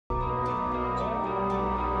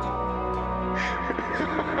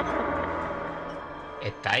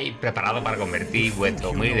¿Estáis preparados para convertir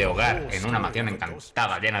vuestro humilde hogar en una mansión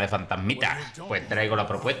encantada llena de fantasmitas? Pues traigo la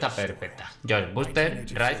propuesta perfecta.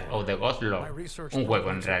 Ghostbusters, Rise of the Ghost Lord, un juego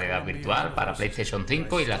en realidad virtual para PlayStation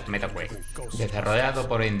 5 y las MetaQuest. Desarrollado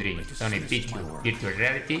por Dream, Sony Pictures Virtual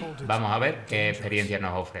Reality, vamos a ver qué experiencia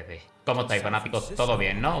nos ofrece. ¿Cómo estáis, fanáticos? ¿Todo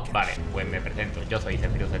bien, no? Vale, pues me presento. Yo soy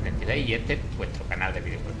Zephyro76 y este es vuestro canal de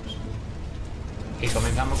videojuegos. Y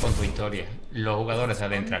comenzamos con su historia. Los jugadores se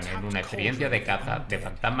adentran en una experiencia de caza de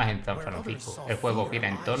fantasmas en San Francisco. El juego gira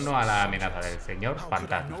en torno a la amenaza del señor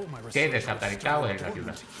Fantasma, que desata el caos en la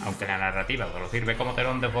ciudad, aunque la narrativa solo sirve como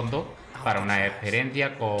telón de fondo para una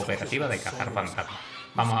experiencia cooperativa de cazar fantasmas.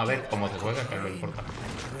 Vamos a ver cómo se juega, que es lo importante.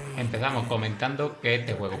 Empezamos comentando que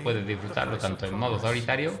este juego puedes disfrutarlo tanto en modo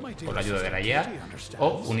solitario, con la ayuda de la IA, o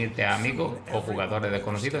unirte a amigos o jugadores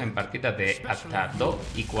desconocidos en partidas de hasta 2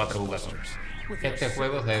 y 4 jugadores. Este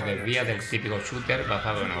juego se desvía del típico shooter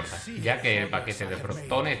basado en hordas, ya que el paquete de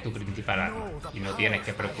protones es tu principal arma, y no tienes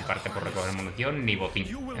que preocuparte por recoger munición ni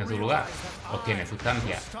botín. En su lugar, obtienes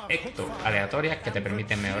sustancias aleatorias que te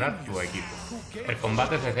permiten mejorar tu equipo. El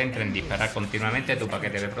combate se centra en disparar continuamente tu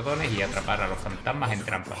paquete de protones y atrapar a los fantasmas en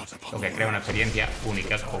trampas, lo que crea una experiencia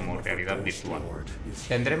única como realidad virtual.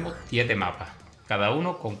 Tendremos 7 mapas, cada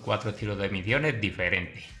uno con 4 estilos de misiones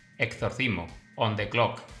diferentes: exorcismo, on the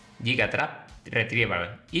clock, gigatrap,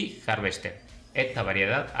 retrieval y harvester. Esta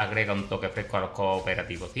variedad agrega un toque fresco a los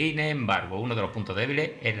cooperativos. Sin embargo, uno de los puntos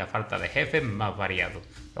débiles es la falta de jefes más variados,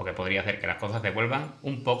 lo que podría hacer que las cosas se vuelvan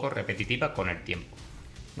un poco repetitivas con el tiempo.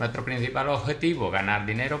 Nuestro principal objetivo es ganar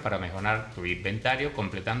dinero para mejorar tu inventario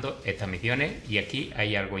completando estas misiones, y aquí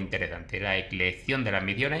hay algo interesante: la elección de las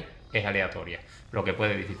misiones es aleatoria, lo que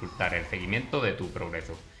puede dificultar el seguimiento de tu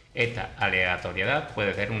progreso. Esta aleatoriedad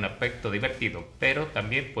puede ser un aspecto divertido, pero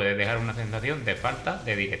también puede dejar una sensación de falta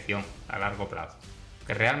de dirección a largo plazo. Lo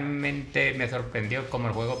que realmente me sorprendió es cómo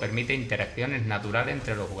el juego permite interacciones naturales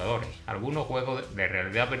entre los jugadores. Algunos juegos de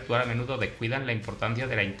realidad virtual a menudo descuidan la importancia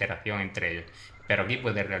de la interacción entre ellos, pero aquí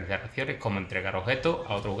puedes realizar acciones como entregar objetos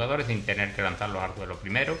a otros jugadores sin tener que lanzarlos al suelo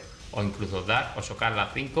primero, o incluso dar o chocar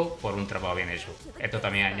las 5 por un trabajo bien hecho. Esto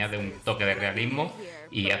también añade un toque de realismo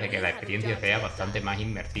y hace que la experiencia sea bastante más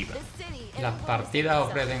inmersiva. Las partidas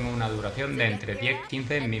ofrecen una duración de entre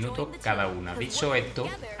 10-15 minutos cada una. Dicho esto,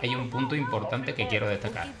 hay un punto importante que quiero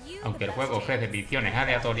destacar. Aunque el juego ofrece misiones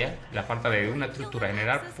aleatorias, la falta de una estructura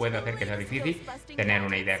general puede hacer que sea difícil tener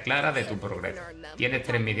una idea clara de tu progreso. Tienes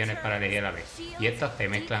 3 misiones para elegir a la vez, y estas se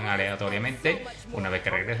mezclan aleatoriamente una vez que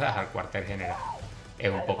regresas al cuartel general. Es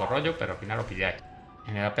un poco rollo, pero al final lo pilláis.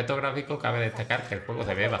 En el aspecto gráfico cabe destacar que el juego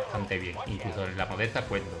se ve bastante bien, incluso en la modesta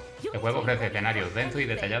cuento. El juego ofrece escenarios densos y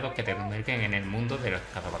detallados que te sumergen en el mundo de los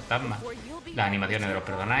cazafantasmas. Las animaciones de los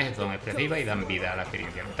personajes son expresivas y dan vida a la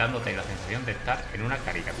experiencia, dándote la sensación de estar en una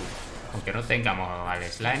caricatura. Aunque no tengamos al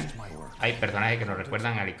slime, hay personajes que nos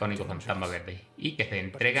recuerdan al icónico fantasma verde y que se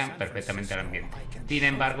entregan perfectamente al ambiente. Sin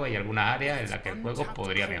embargo, hay algunas áreas en las que el juego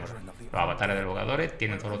podría mejorar. Los avatares de los jugadores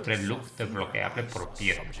tienen solo 3 looks desbloqueables por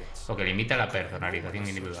pieza, lo que limita la personalización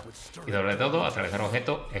individual. Y sobre todo, atravesar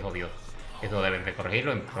objetos es odioso. Eso deben de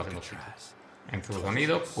corregirlo en próximos sitios. En su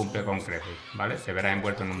sonido cumple con creces, ¿vale? Se verá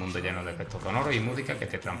envuelto en un mundo lleno de efectos sonoros y música que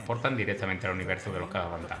te transportan directamente al universo de los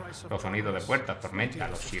cazafantasmas. Los sonidos de puertas, tormentas,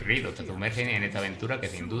 los chirridos te sumergen en esta aventura que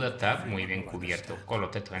sin duda está muy bien cubierto, con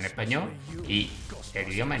los textos en español y el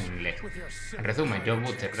idioma en inglés. En resumen,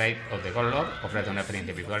 Ghostbusters, Rise of the Ghost Lord ofrece una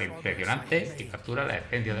experiencia visual impresionante y captura la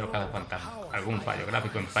esencia de los cazafantasmas. Algún fallo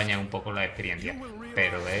gráfico empaña un poco la experiencia,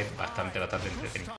 pero es bastante entretenido.